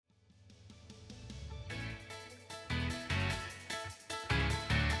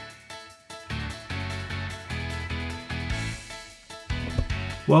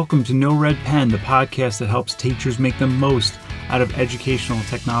Welcome to No Red Pen, the podcast that helps teachers make the most out of educational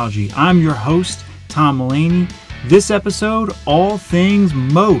technology. I'm your host, Tom Mullaney. This episode, all things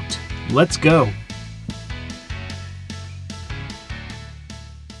Moat. Let's go.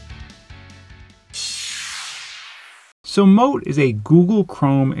 So Moat is a Google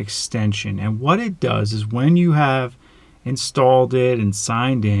Chrome extension, and what it does is when you have installed it and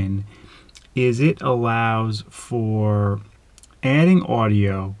signed in, is it allows for adding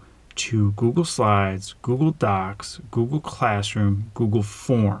audio to Google Slides, Google Docs, Google Classroom, Google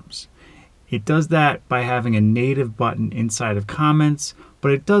Forms. It does that by having a native button inside of comments,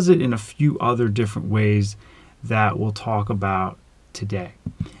 but it does it in a few other different ways that we'll talk about today.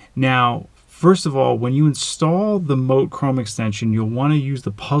 Now, first of all, when you install the Moat Chrome extension, you'll want to use the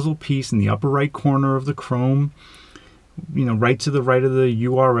puzzle piece in the upper right corner of the Chrome, right to the right of the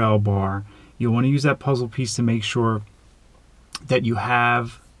URL bar. You'll want to use that puzzle piece to make sure that you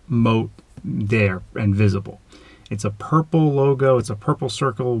have Moat there and visible. It's a purple logo, it's a purple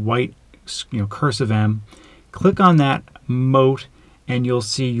circle, white cursive M. Click on that Moat and you'll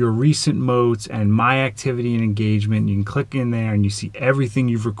see your recent Moats and My Activity and Engagement. You can click in there and you see everything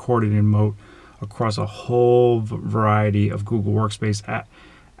you've recorded in Moat across a whole variety of Google Workspace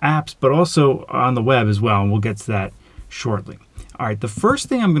apps, but also on the web as well, and we'll get to that shortly. All right, the first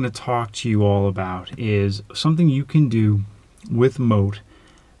thing I'm going to talk to you all about is something you can do with Moat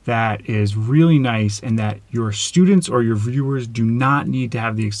that is really nice and that your students or your viewers do not need to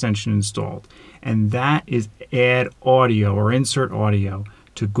have the extension installed, and that is add audio or insert audio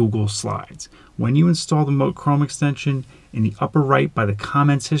to Google Slides. When you install the Moat Chrome extension, in the upper right by the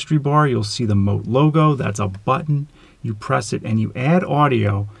comments history bar, you'll see the Moat logo. That's a button. You press it and you add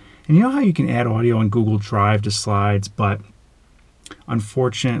audio. And you know how you can add audio in Google Drive to Slides, but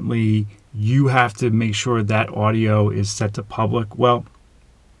unfortunately, you have to make sure that audio is set to public. Well,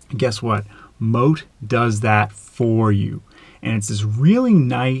 guess what? Moat does that for you. And it's this really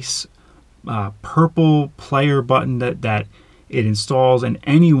nice purple player button that it installs, and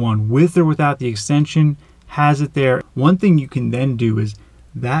anyone with or without the extension has it there. One thing you can then do is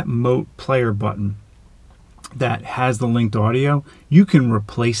that Moat player button that has the linked audio, you can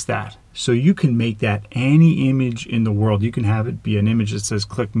replace that. So you can make that any image in the world. You can have it be an image that says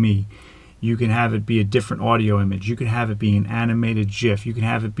click me. You can have it be a different audio image. You can have it be an animated GIF. You can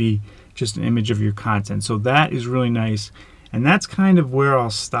have it be just an image of your content. So that is really nice. And that's kind of where I'll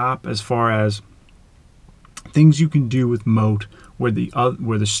stop as far as things you can do with Moat where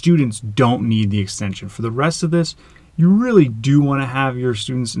the students don't need the extension. For the rest of this, you really do want to have your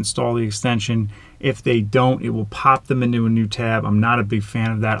students install the extension. If they don't, it will pop them into a new tab. I'm not a big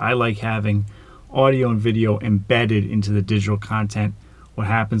fan of that. I like having audio and video embedded into the digital content. What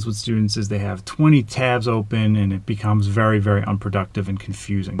happens with students is they have 20 tabs open and it becomes very, very unproductive and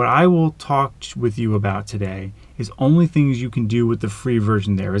confusing. What I will talk with you about today is only things you can do with the free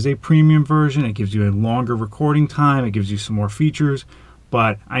version. There is a premium version. It gives you a longer recording time. It gives you some more features.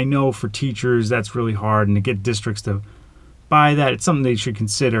 But I know for teachers that's really hard, and to get districts to buy that, it's something they should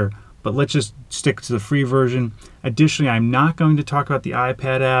consider. But let's just stick to the free version. Additionally, I'm not going to talk about the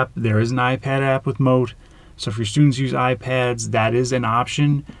iPad app. There is an iPad app with Moat. So if your students use iPads, that is an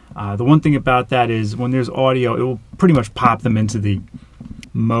option. The one thing about that is when there's audio, it will pretty much pop them into the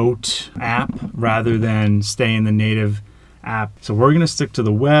Moat app rather than stay in the native app. So we're going to stick to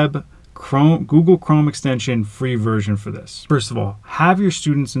the web, Google Chrome extension, free version for this. First of all, have your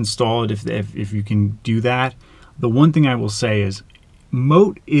students install it if you can do that. The one thing I will say is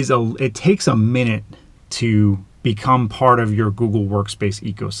Moat it takes a minute to become part of your Google Workspace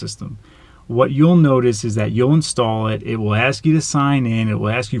ecosystem. What you'll notice is that you'll install it, it will ask you to sign in, it will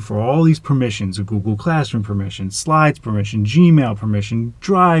ask you for all these permissions, a Google Classroom permission, Slides permission, Gmail permission,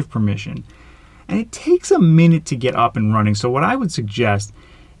 Drive permission, and it takes a minute to get up and running. So what I would suggest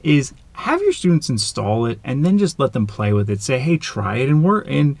is have your students install it and then just let them play with it. Say, hey, try it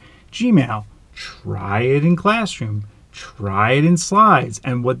in Gmail, try it in Classroom, try it in Slides,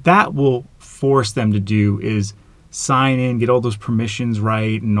 and what that will force them to do is sign in, get all those permissions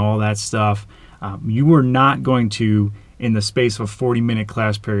right and all that stuff. You are not going to, in the space of a 40-minute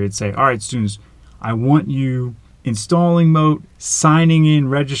class period, say, all right, students, I want you installing Moat, signing in,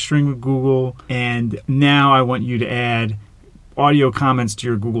 registering with Google, and now I want you to add audio comments to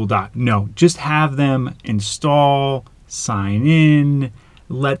your Google Doc. No, just have them install, sign in,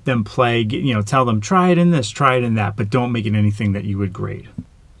 let them play, tell them try it in this, try it in that, but don't make it anything that you would grade.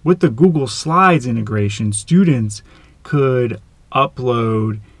 With the Google Slides integration, students could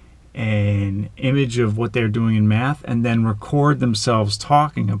upload an image of what they're doing in math and then record themselves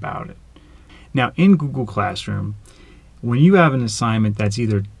talking about it. Now in Google Classroom, when you have an assignment that's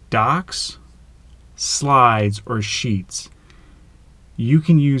either docs, slides, or sheets, you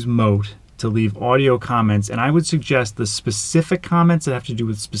can use Mote to leave audio comments, and I would suggest the specific comments that have to do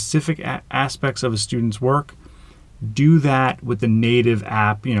with specific aspects of a student's work, do that with the native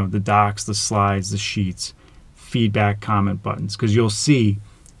app, the docs, the slides, the sheets, feedback, comment buttons, because you'll see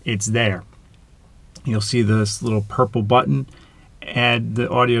it's there. You'll see this little purple button, add the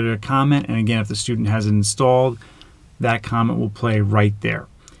audio to a comment, and again, if the student has it installed, that comment will play right there.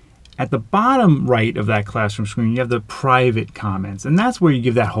 At the bottom right of that classroom screen, you have the private comments, and that's where you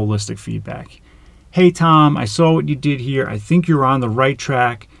give that holistic feedback. Hey Tom, I saw what you did here. I think you're on the right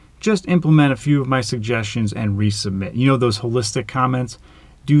track. Just implement a few of my suggestions and resubmit. Those holistic comments?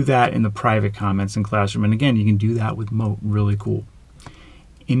 Do that in the private comments in Classroom. And again, you can do that with Mote. Really cool.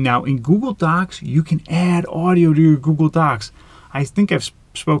 And now in Google Docs, you can add audio to your Google Docs. I think I've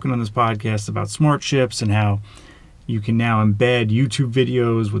spoken on this podcast about SmartShips and how you can now embed YouTube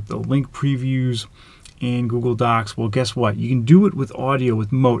videos with the link previews in Google Docs. Well, guess what? You can do it with audio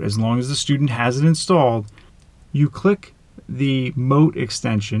with Mote as long as the student has it installed. You click the Mote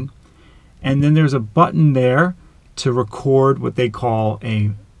extension, and then there's a button there to record what they call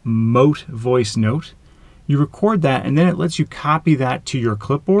a Mote voice note. You record that, and then it lets you copy that to your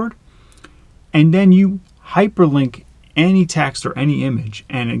clipboard, and then you hyperlink any text or any image.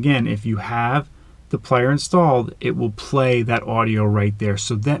 And again, if you have the player installed, it will play that audio right there.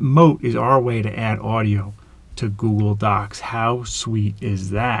 So that Mote is our way to add audio to Google Docs. How sweet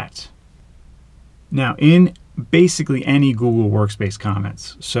is that? Now, in basically any Google Workspace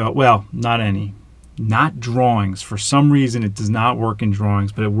comments, not drawings. For some reason, it does not work in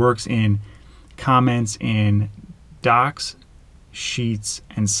drawings, but it works in comments in docs, sheets,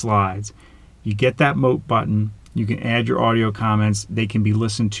 and slides. You get that Mote button, you can add your audio comments, they can be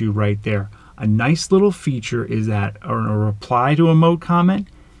listened to right there. A nice little feature is that a reply to a Mote comment,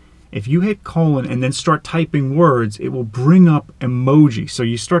 if you hit colon and then start typing words, it will bring up emoji. So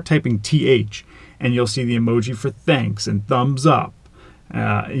you start typing TH, and you'll see the emoji for thanks and thumbs up,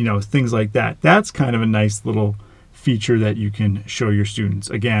 things like that. That's kind of a nice little feature that you can show your students.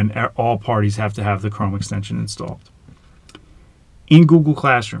 Again, all parties have to have the Chrome extension installed. In Google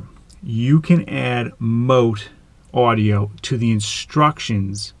Classroom, you can add Mote audio to the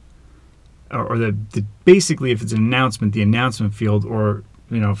instructions, or basically if it's an announcement, the announcement field, or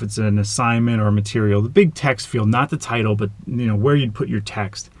if it's an assignment or material, the big text field, not the title, but where you'd put your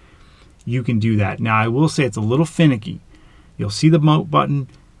text. You can do that. Now, I will say it's a little finicky. You'll see the Mote button.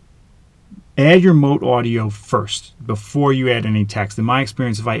 Add your Mote audio first before you add any text. In my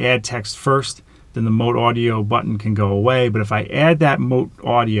experience, if I add text first, then the Mote audio button can go away. But if I add that Mote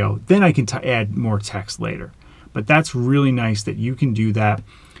audio, then I can add more text later. But that's really nice that you can do that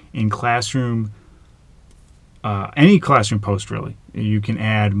in Classroom, any Classroom post really. You can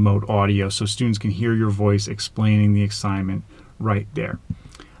add Mote audio so students can hear your voice explaining the assignment right there.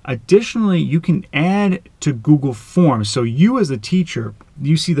 Additionally, you can add to Google Forms. So you as a teacher,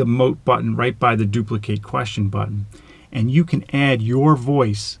 you see the Mote button right by the duplicate question button, and you can add your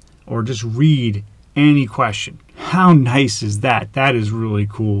voice or just read any question. How nice is that? That is really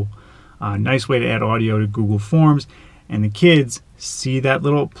cool. Nice way to add audio to Google Forms, and the kids see that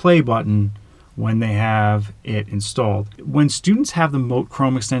little play button when they have it installed. When students have the Mote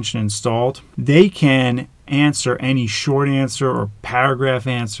Chrome extension installed, they can answer any short answer or paragraph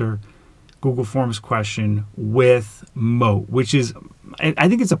answer Google Forms question with Mote, which is, I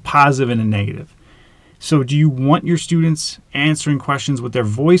think it's a positive and a negative. So do you want your students answering questions with their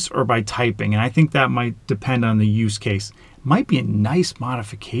voice or by typing? And I think that might depend on the use case. Might be a nice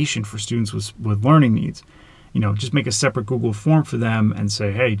modification for students with learning needs. Just make a separate Google form for them and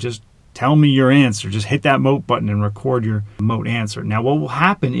say, hey, just tell me your answer. Just hit that Mote button and record your Mote answer. Now, what will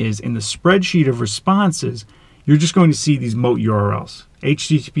happen is in the spreadsheet of responses, you're just going to see these Mote URLs.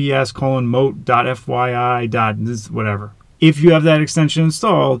 https://mote.fyi. whatever. If you have that extension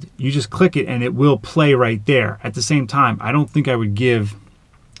installed, you just click it and it will play right there. At the same time, I don't think I would give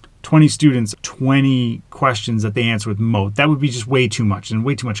 20 students 20 questions that they answer with Mote. That would be just way too much and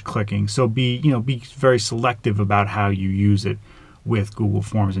way too much clicking. So be very selective about how you use it with Google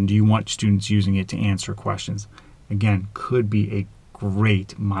Forms, and do you want students using it to answer questions? Again, could be a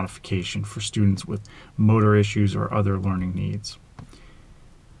great modification for students with motor issues or other learning needs.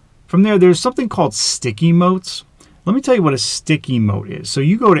 From there's something called sticky Motes. Let me tell you what a sticky Mote is. So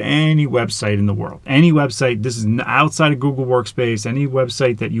you go to any website in the world, any website, this is outside of Google Workspace, any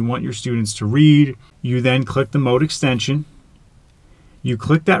website that you want your students to read, you then click the Mote extension, you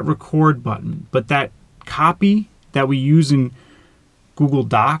click that record button, but that copy that we use in Google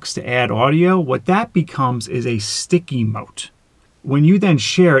Docs to add audio, what that becomes is a sticky note. When you then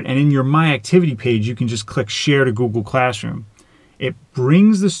share it, and in your My Activity page, you can just click Share to Google Classroom. It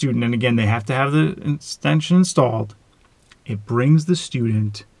brings the student, and again, they have to have the extension installed. It brings the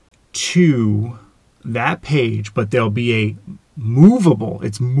student to that page, but there'll be a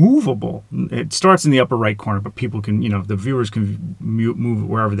it's movable. It starts in the upper right corner, but people can, the viewers can move it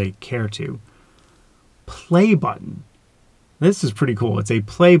wherever they care to. Play button. This is pretty cool. It's a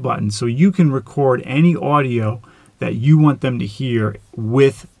play button, so you can record any audio that you want them to hear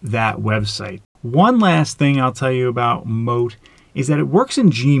with that website. One last thing I'll tell you about Mote is that it works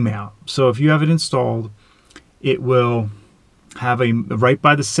in Gmail. So if you have it installed, it will have right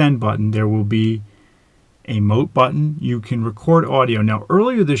by the send button, there will be a Mote button. You can record audio. Now,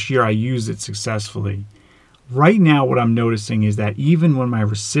 earlier this year, I used it successfully. Right now, what I'm noticing is that even when my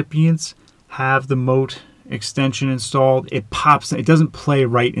recipients have the Mote extension installed, it doesn't play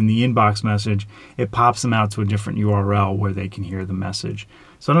right in the inbox message. It pops them out to a different URL where they can hear the message.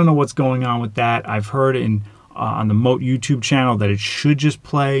 So I don't know what's going on with that. I've heard on the Mote YouTube channel that it should just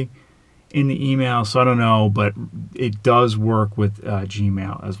play in the email. So I don't know, but it does work with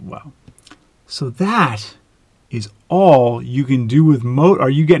Gmail as well. So that is all you can do with Mote. Are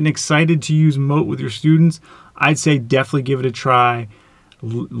you getting excited to use Mote with your students? I'd say definitely give it a try.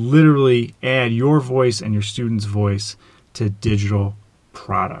 Literally add your voice and your student's voice to digital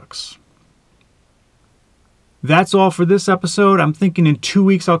products. That's all for this episode. I'm thinking in 2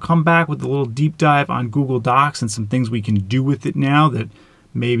 weeks I'll come back with a little deep dive on Google Docs and some things we can do with it now that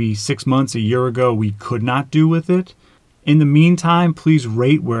maybe 6 months, a year ago, we could not do with it. In the meantime, please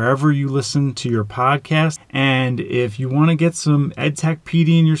rate wherever you listen to your podcast. And if you want to get some EdTech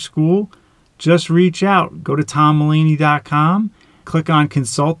PD in your school, just reach out. Go to TomMulaney.com, click on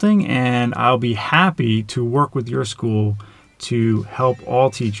consulting, and I'll be happy to work with your school to help all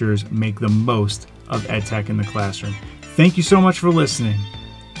teachers make the most of EdTech in the classroom. Thank you so much for listening.